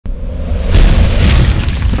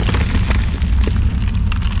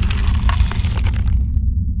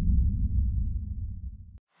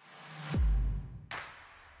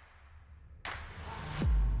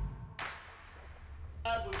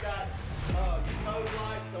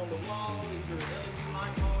on the wall. These are LED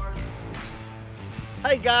light bars.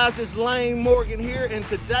 Hey guys, it's Lane Morgan here, and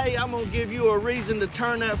today I'm gonna give you a reason to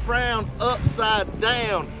turn that frown upside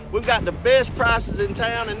down. We've got the best prices in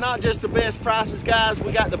town, and not just the best prices, guys.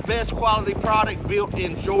 We got the best quality product built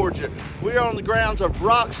in Georgia. We are on the grounds of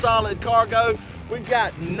Rock Solid Cargo. We've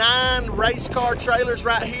got 9 race car trailers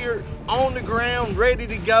right here on the ground, ready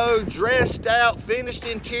to go, dressed out, finished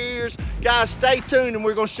interiors. Guys, stay tuned, and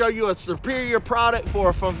we're gonna show you a superior product for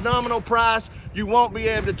a phenomenal price. You won't be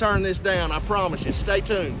able to turn this down, I promise you. Stay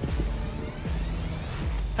tuned.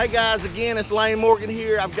 Hey guys, again, it's Lane Morgan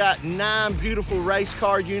here. I've got 9 beautiful race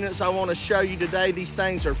car units I want to show you today. These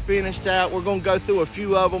things are finished out. We're going to go through a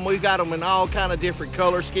few of them. We've got them in all kind of different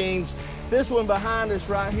color schemes. This one behind us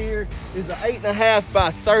right here is an 8.5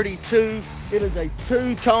 by 32. It is a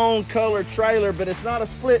 2-tone color trailer, but it's not a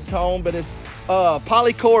split tone, but it's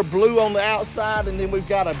polycore blue on the outside, and then we've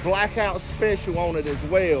got a blackout special on it as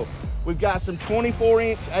well. We've got some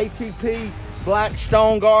 24-inch ATP black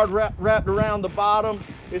stone guard wrapped around the bottom.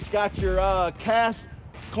 It's got your cast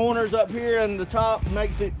corners up here in the top,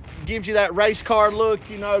 gives you that race car look,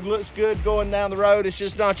 you know, looks good going down the road. It's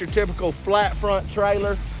just not your typical flat front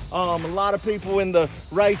trailer. A lot of people in the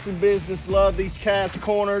racing business love these cast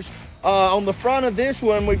corners. On the front of this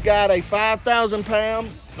one, we've got a 5,000-pound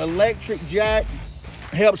electric jack.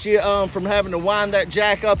 Helps you from having to wind that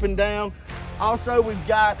jack up and down. Also, we've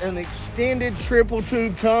got an extended triple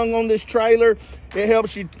tube tongue on this trailer. It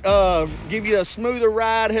helps you give you a smoother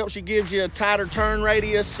ride, gives you a tighter turn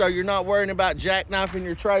radius, so you're not worrying about jackknifing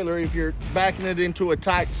your trailer if you're backing it into a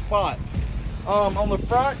tight spot. On the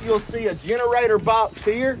front, you'll see a generator box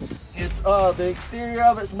here. It's the exterior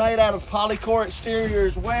of it's made out of polycore exterior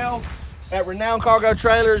as well. At Renown Cargo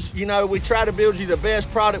Trailers, you know, we try to build you the best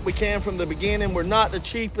product we can from the beginning. We're not the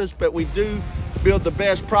cheapest, but we do build the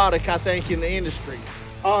best product, I think, in the industry.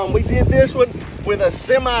 We did this one with a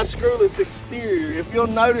semi-screwless exterior. If you'll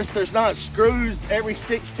notice, there's not screws every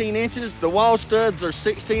 16 inches. The wall studs are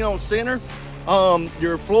 16 on center.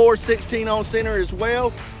 Your floor 16 on center as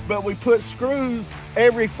well, but we put screws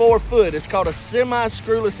every 4 foot. It's called a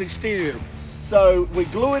semi-screwless exterior. So we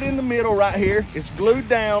glue it in the middle right here. It's glued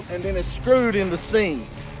down, and then it's screwed in the seams.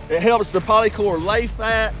 It helps the polycore lay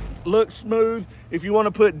flat, look smooth. If you want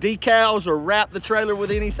to put decals or wrap the trailer with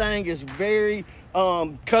anything, it's very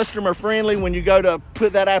customer friendly when you go to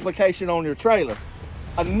put that application on your trailer.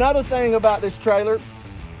 Another thing about this trailer,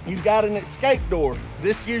 you've got an escape door.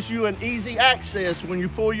 This gives you an easy access when you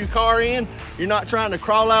pull your car in. You're not trying to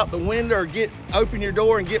crawl out the window or open your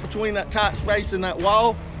door and get between that tight space and that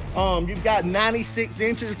wall. You've got 96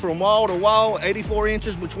 inches from wall to wall, 84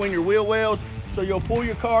 inches between your wheel wells. So you'll pull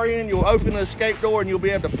your car in, you'll open the escape door, and you'll be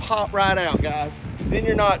able to pop right out, guys. Then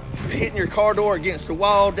you're not hitting your car door against the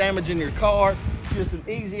wall, damaging your car. It's just an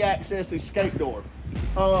easy access escape door.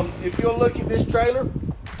 If you'll look at this trailer,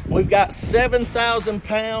 we've got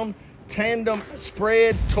 7,000-pound tandem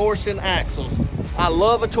spread torsion axles. I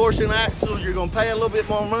love a torsion axle. You're gonna pay a little bit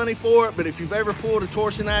more money for it, but if you've ever pulled a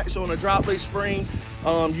torsion axle on a drop leaf spring,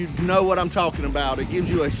 you know what I'm talking about. It gives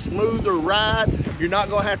you a smoother ride. You're not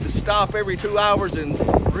gonna have to stop every 2 hours and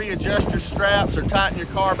readjust your straps or tighten your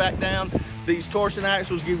car back down. These torsion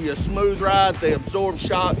axles give you a smooth ride, they absorb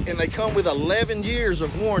shock, and they come with 11 years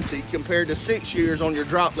of warranty compared to 6 years on your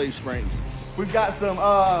drop leaf springs. We've got some,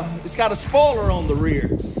 it's got a spoiler on the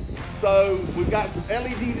rear. So we've got some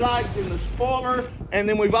LED lights in the spoiler, and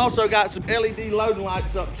then we've also got some LED loading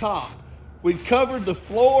lights up top. We've covered the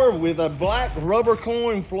floor with a black rubber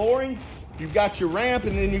coin flooring. You've got your ramp,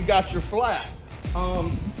 and then you've got your flat.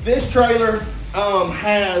 This trailer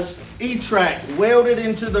has E-track welded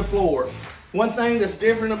into the floor. One thing that's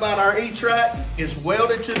different about our E-track is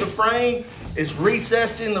welded to the frame. It's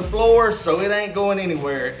recessed in the floor, so it ain't going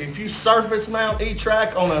anywhere. If you surface mount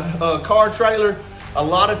E-track on a car trailer, a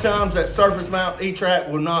lot of times that surface mount E-track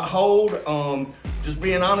will not hold. Just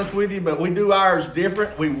being honest with you, but we do ours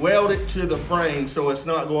different. We weld it to the frame so it's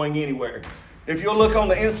not going anywhere. If you'll look on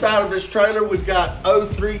the inside of this trailer, we've got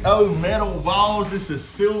 030 metal walls. This is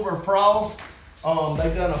silver frost.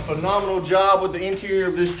 They've done a phenomenal job with the interior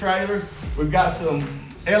of this trailer. We've got some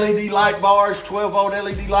LED light bars, 12-volt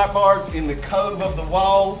LED light bars in the cove of the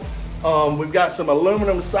wall. We've got some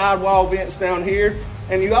aluminum sidewall vents down here.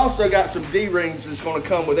 And you also got some D-rings that's gonna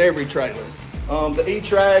come with every trailer. The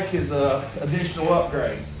E-track is an additional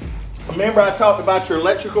upgrade. Remember I talked about your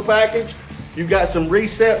electrical package? You've got some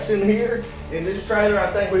receps in here. In this trailer, I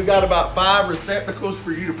think we've got about 5 receptacles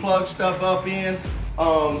for you to plug stuff up in.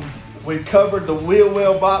 We've covered the wheel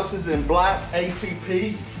well boxes in black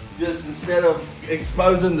ATP. Just instead of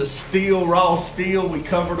exposing the steel, raw steel, we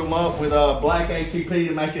covered them up with black ATP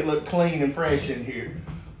to make it look clean and fresh in here.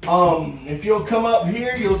 If you'll come up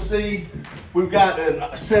here, you'll see we've got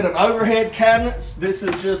a set of overhead cabinets. This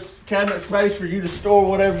is just cabinet space for you to store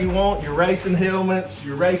whatever you want, your racing helmets,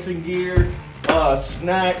 your racing gear,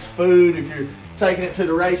 snacks, food, if you're taking it to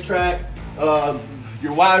the racetrack,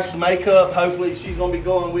 your wife's makeup. Hopefully she's gonna be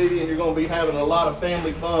going with you and you're gonna be having a lot of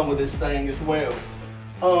family fun with this thing as well.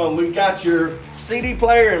 We've got your CD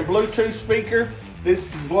player and Bluetooth speaker.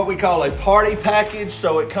 This is what we call a party package,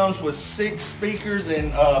 so it comes with 6 speakers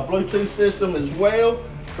and Bluetooth system as well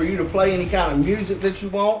for you to play any kind of music that you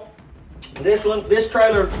want. This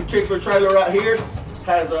particular trailer right here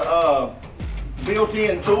has a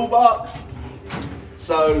built-in toolbox.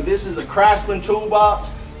 So this is a Craftsman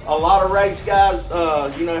toolbox. A lot of race guys,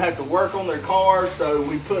 have to work on their cars, so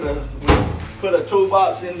we put a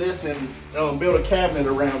toolbox in this and build a cabinet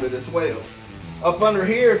around it as well. Up under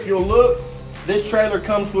here, if you'll look, this trailer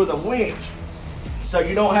comes with a winch. So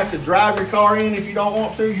you don't have to drive your car in if you don't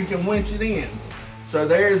want to, you can winch it in. So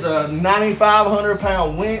there's a 9,500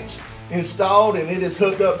 pound winch installed and it is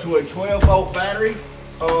hooked up to a 12 volt battery.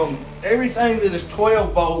 Everything that is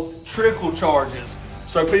 12 volt trickle charges.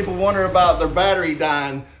 So people wonder about their battery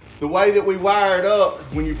dying. The way that we wire it up,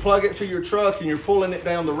 when you plug it to your truck and you're pulling it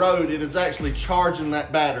down the road, it is actually charging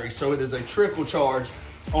that battery. So it is a trickle charge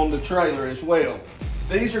on the trailer as well.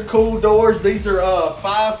 These are cool doors. These are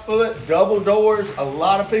 5-foot double doors. A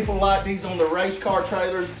lot of people like these on the race car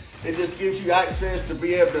trailers. It just gives you access to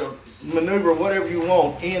be able to maneuver whatever you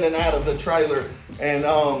want in and out of the trailer. And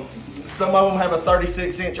some of them have a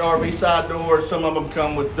 36-inch RV side door. Some of them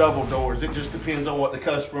come with double doors. It just depends on what the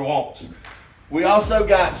customer wants. We also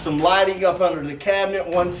got some lighting up under the cabinet,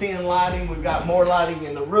 110 lighting. We've got more lighting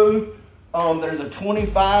in the roof. There's a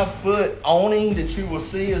 25-foot awning that you will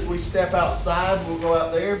see as we step outside. We'll go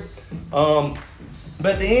out there.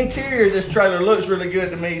 But the interior of this trailer looks really good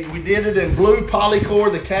to me. We did it in blue polycore.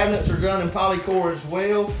 The cabinets are done in polycore as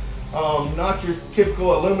well. Not your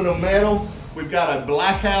typical aluminum metal. We've got a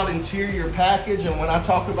blackout interior package, and when I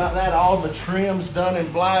talk about that, all the trim's done in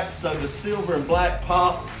black, so the silver and black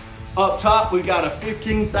pop. Up top, we've got a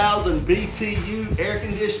 15,000 BTU air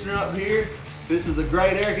conditioner up here. This is a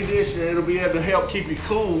great air conditioner. It'll be able to help keep you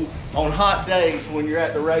cool on hot days when you're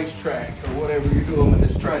at the racetrack or whatever you're doing with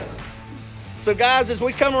this trailer. So guys, as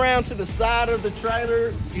we come around to the side of the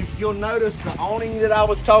trailer, you'll notice the awning that I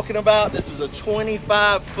was talking about. This is a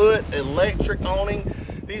 25-foot electric awning.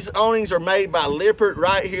 These awnings are made by Lippert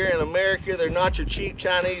right here in America. They're not your cheap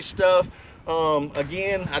Chinese stuff.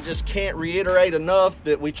 Again, I just can't reiterate enough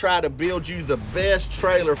that we try to build you the best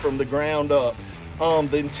trailer from the ground up.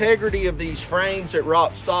 The integrity of these frames at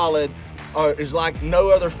Rock Solid is like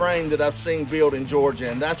no other frame that I've seen built in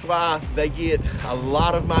Georgia, and that's why they get a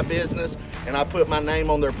lot of my business, and I put my name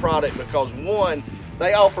on their product because, one,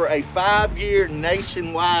 they offer a 5-year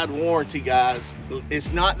nationwide warranty, guys.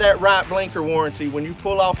 It's not that right blinker warranty. When you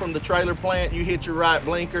pull off from the trailer plant, you hit your right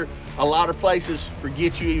blinker. A lot of places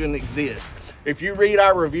forget you even exist. If you read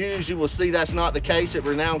our reviews, you will see that's not the case at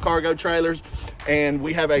Renown Cargo Trailers. And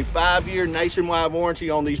we have a 5-year nationwide warranty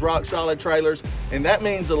on these Rock Solid trailers. And that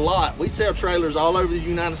means a lot. We sell trailers all over the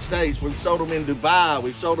United States. We've sold them in Dubai.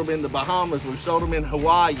 We've sold them in the Bahamas. We've sold them in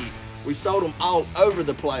Hawaii. We've sold them all over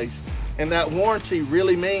the place. And that warranty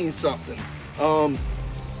really means something.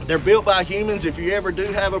 They're built by humans if you ever do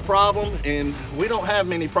have a problem. And we don't have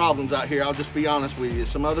many problems out here, I'll just be honest with you.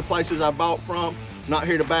 Some other places I bought from, not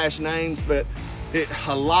here to bash names, but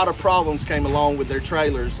a lot of problems came along with their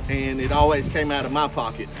trailers, and it always came out of my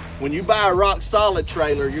pocket. When you buy a Rock Solid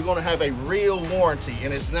trailer, you're gonna have a real warranty,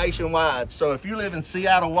 and it's nationwide. So if you live in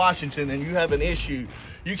Seattle, Washington, and you have an issue,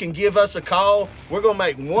 you can give us a call. We're gonna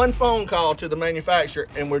make one phone call to the manufacturer,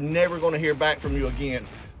 and we're never gonna hear back from you again.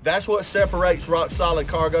 That's what separates Rock Solid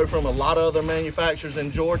Cargo from a lot of other manufacturers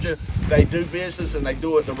in Georgia. They do business and they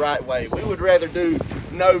do it the right way. We would rather do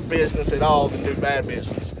no business at all than do bad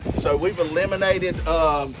business. So we've eliminated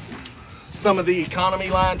some of the economy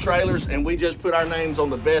line trailers, and we just put our names on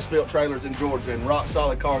the best built trailers in Georgia, and Rock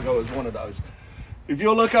Solid Cargo is one of those. If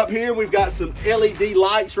you'll look up here, we've got some LED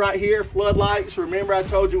lights right here, floodlights. Remember I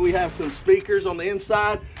told you we have some speakers on the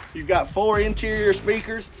inside. You've got 4 interior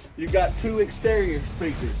speakers. You've got 2 exterior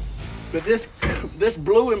speakers. But this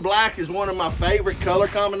blue and black is one of my favorite color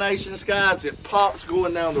combinations, guys. It pops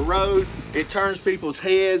going down the road. It turns people's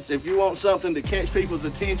heads. If you want something to catch people's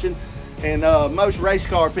attention, and most race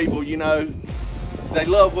car people, you know, they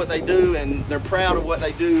love what they do and they're proud of what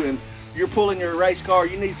they do, and you're pulling your race car,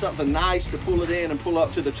 you need something nice to pull it in and pull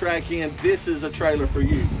up to the track in. This is a trailer for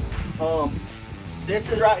you.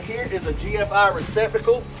 This is right here is a GFI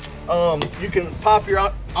receptacle. You can pop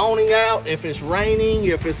your awning out if it's raining,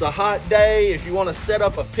 if it's a hot day, if you want to set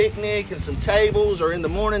up a picnic and some tables, or in the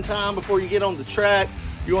morning time before you get on the track,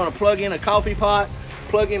 you want to plug in a coffee pot,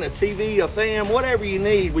 plug in a TV, a fan, whatever you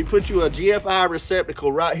need. We put you a GFI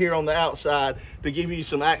receptacle right here on the outside to give you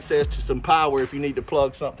some access to some power if you need to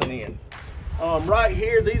plug something in. Right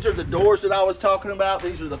here, these are the doors that I was talking about.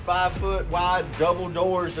 These are the 5-foot wide double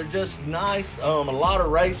doors. They're just nice. A lot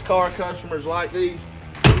of race car customers like these.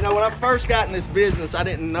 You know, when I first got in this business, I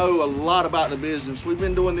didn't know a lot about the business. We've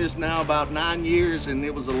been doing this now about 9 years, and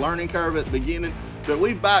it was a learning curve at the beginning, but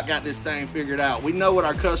we've about got this thing figured out. We know what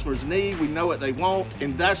our customers need, we know what they want,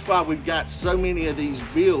 and that's why we've got so many of these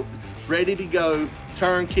built, ready to go,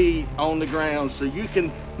 turnkey on the ground, so you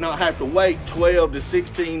can not have to wait 12 to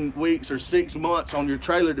 16 weeks or 6 months on your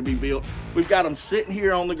trailer to be built. We've got them sitting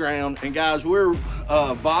here on the ground, and guys, we're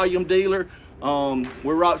a volume dealer.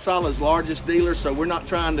 We're Rock Solid's largest dealer, so we're not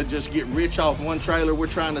trying to just get rich off one trailer. We're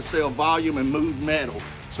trying to sell volume and move metal.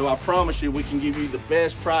 So I promise you, we can give you the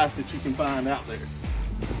best price that you can find out there.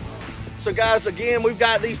 So guys, again, we've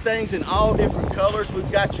got these things in all different colors.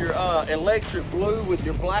 We've got your electric blue with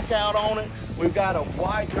your blackout on it. We've got a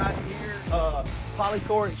white right here,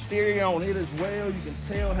 polycore exterior on it as well. You can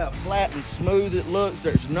tell how flat and smooth it looks.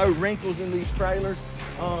 There's no wrinkles in these trailers.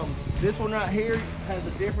 This one right here has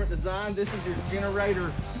a different design. This is your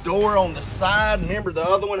generator door on the side. Remember, the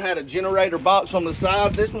other one had a generator box on the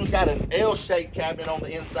side. This one's got an L-shaped cabinet on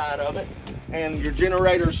the inside of it, and your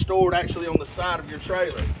generator is stored actually on the side of your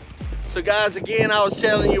trailer. So guys, again, I was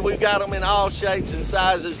telling you, we've got them in all shapes and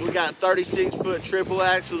sizes. We got 36-foot triple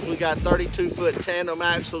axles. We got 32-foot tandem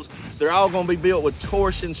axles. They're all gonna be built with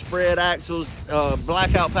torsion spread axles,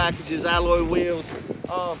 blackout packages, alloy wheels.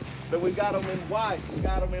 But we've got them in white, we've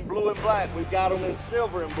got them in blue and black, we've got them in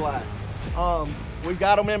silver and black. We've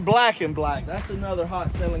got them in black and black. That's another hot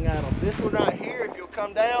selling item. This one right here, if you'll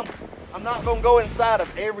come down, I'm not gonna go inside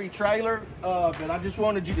of every trailer, but I just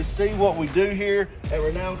wanted you to see what we do here at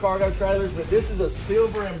Renown Cargo Trailers. But this is a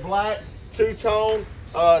silver and black two-tone.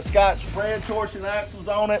 It's got spread torsion axles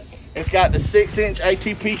on it. It's got the 6-inch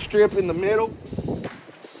ATP strip in the middle.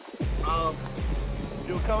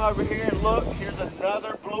 You'll come over here and look, here's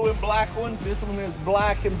another blue and black one. This one is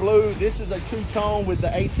black and blue. This is a two-tone with the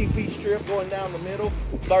ATP strip going down the middle,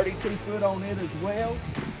 32-foot on it as well.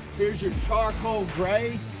 Here's your charcoal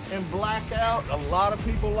gray and blackout. A lot of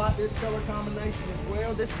people like this color combination as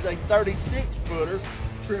well. This is a 36-footer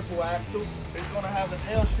triple axle. It's gonna have an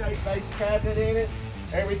L-shaped base cabinet in it.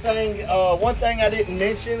 Everything, one thing I didn't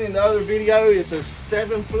mention in the other video is a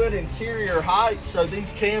 7-foot interior height, so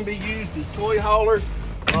these can be used as toy haulers.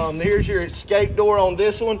 There's your escape door on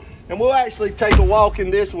this one, and we'll actually take a walk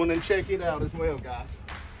in this one and check it out as well, guys.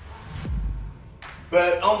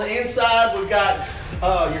 But on the inside, we've got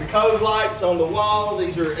your code lights on the wall.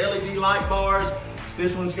 These are LED light bars.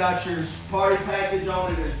 This one's got your party package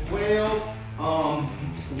on it as well.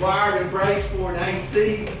 Wired and braced for an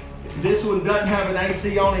AC. This one doesn't have an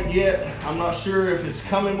AC on it yet. I'm not sure if it's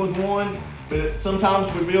coming with one, but sometimes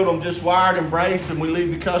we build them just wired and braced, and we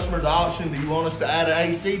leave the customer the option. Do you want us to add an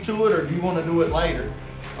AC to it, or do you want to do it later?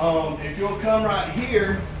 If you'll come right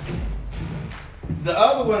here, the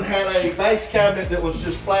other one had a base cabinet that was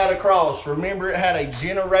just flat across. Remember, it had a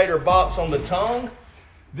generator box on the tongue.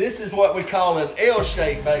 This is what we call an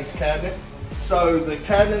L-shaped base cabinet. So the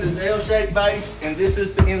cabinet is L-shaped base, and this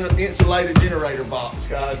is the insulated generator box,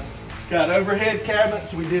 guys. Got overhead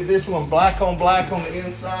cabinets. We did this one black on the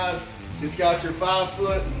inside. It's got your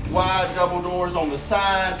 5-foot wide double doors on the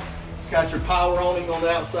side. It's got your power awning on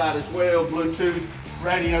the outside as well, Bluetooth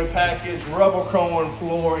radio package, rubber chrome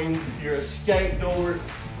flooring, your escape door,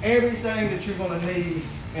 everything that you're gonna need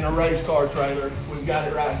in a race car trailer, we've got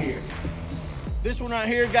it right here. This one right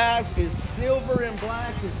here, guys, is silver and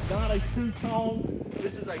black. It's not a two-tone.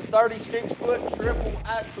 This is a 36-foot triple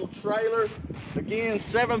axle trailer. Again,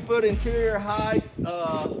 7-foot interior height,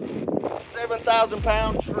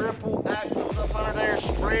 7,000-pound triple axles up under there,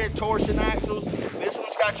 spread torsion axles. This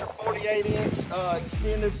one's got your 48-inch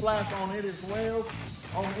extended flap on it as well.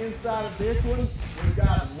 On the inside of this one, we've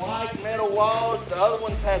got white metal walls. The other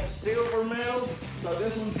ones had silver metal, so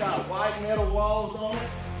this one's got white metal walls on it.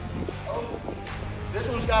 Oh, this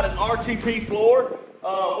one's got an RTP floor.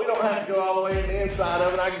 We don't have to go all the way in the inside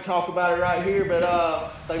of it. I can talk about it right here, but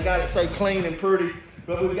they've got it so clean and pretty.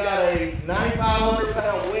 But we've got a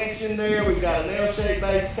 9,500-pound winch in there. We've got an L-shaped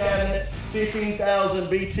base cabinet, 15,000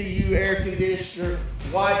 BTU air conditioner,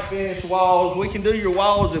 white finish walls. We can do your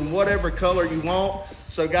walls in whatever color you want.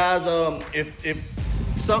 So guys, if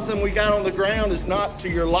something we got on the ground is not to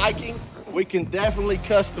your liking, we can definitely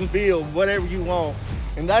custom build whatever you want.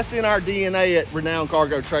 And that's in our DNA at Renown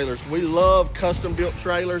Cargo Trailers. We love custom built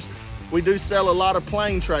trailers. We do sell a lot of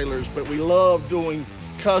plain trailers, but we love doing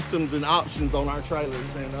customs and options on our trailers.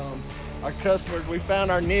 And our customers, we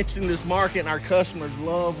found our niche in this market, and our customers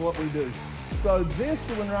love what we do. So this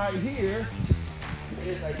one right here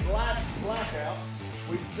is a blackout.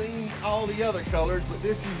 We've seen all the other colors, but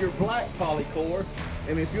this is your black polycore.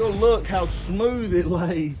 And if you'll look how smooth it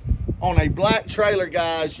lays on a black trailer,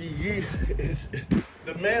 guys, the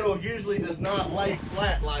metal usually does not lay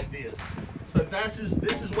flat like this. So this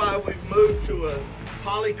is why we've moved to a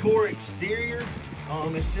polycore exterior.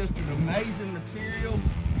 It's just an amazing material.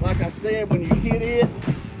 Like I said, when you hit it,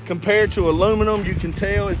 compared to aluminum, you can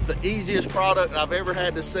tell it's the easiest product I've ever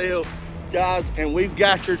had to sell, guys. And we've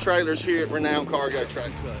got your trailers here at Renown Cargo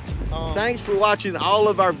Trailers. Thanks for watching all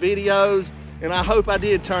of our videos, and I hope I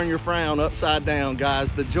did turn your frown upside down, guys.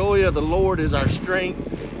 The joy of the Lord is our strength.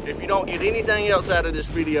 If you don't get anything else out of this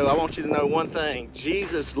video, I want you to know one thing: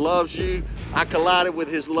 Jesus loves you. I collided with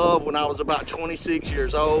his love when I was about 26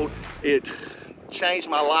 years old. It changed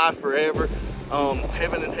my life forever.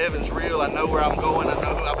 Heaven and heaven's real. I know where I'm going. I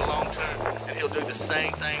know who I belong to, and he'll do the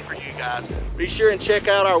same thing for you guys. Be sure and check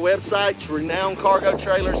out our websites,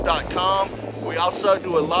 renowncargotrailers.com. We also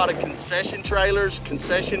do a lot of concession trailers,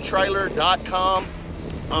 concessiontrailer.com.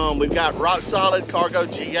 We've got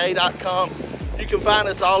rocksolidcargoga.com. You can find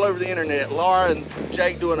us all over the internet. Laura and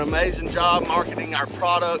Jake do an amazing job marketing our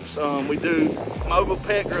products. We do mobile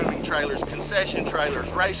pet grooming trailers, concession trailers,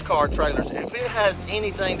 race car trailers. If it has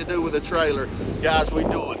anything to do with a trailer, guys, we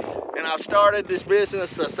do it. And I've started this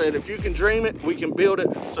business. I said, if you can dream it, we can build it.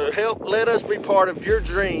 So let us be part of your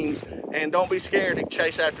dreams, and don't be scared to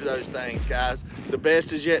chase after those things, guys. The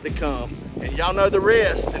best is yet to come. And y'all know the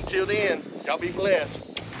rest. Until then, y'all be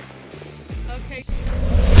blessed. Okay.